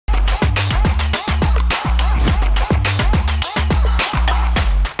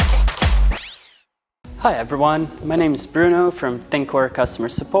Hi everyone, my name is Bruno from Thinkware Customer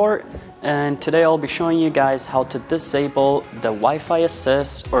Support, and today I'll be showing you guys how to disable the Wi-Fi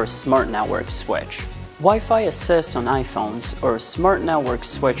Assist or Smart Network Switch. Wi-Fi Assist on iPhones or Smart Network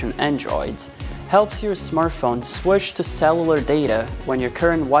Switch on Androids helps your smartphone switch to cellular data when your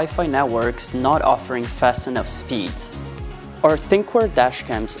current Wi-Fi network is not offering fast enough speeds. Our Thinkware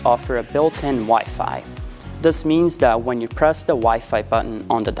dashcams offer a built-in Wi-Fi. This means that when you press the Wi-Fi button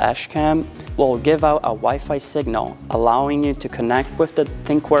on the dashcam, it will give out a Wi-Fi signal, allowing you to connect with the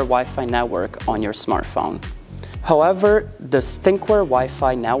Thinkware Wi-Fi network on your smartphone. However, this Thinkware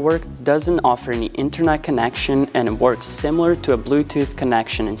Wi-Fi network doesn't offer any internet connection and works similar to a Bluetooth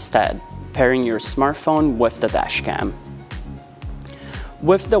connection instead, pairing your smartphone with the dashcam.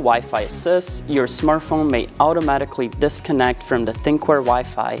 With the Wi-Fi Assist, your smartphone may automatically disconnect from the Thinkware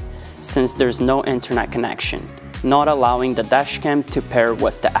Wi-Fi since there's no internet connection, not allowing the dashcam to pair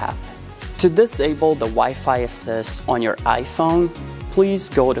with the app. To disable the Wi-Fi Assist on your iPhone, please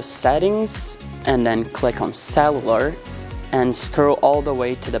go to Settings and then click on Cellular and scroll all the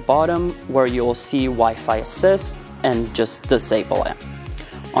way to the bottom where you'll see Wi-Fi Assist and just disable it.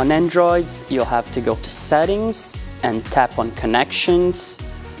 On Androids, you'll have to go to Settings and tap on Connections,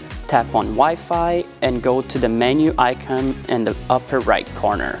 tap on Wi-Fi and go to the menu icon in the upper right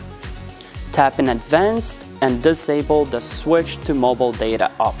corner. Tap in Advanced and disable the Switch to Mobile Data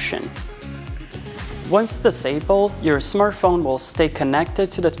option. Once disabled, your smartphone will stay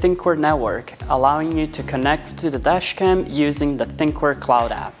connected to the Thinkware network, allowing you to connect to the dashcam using the Thinkware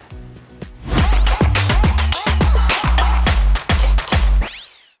Cloud app.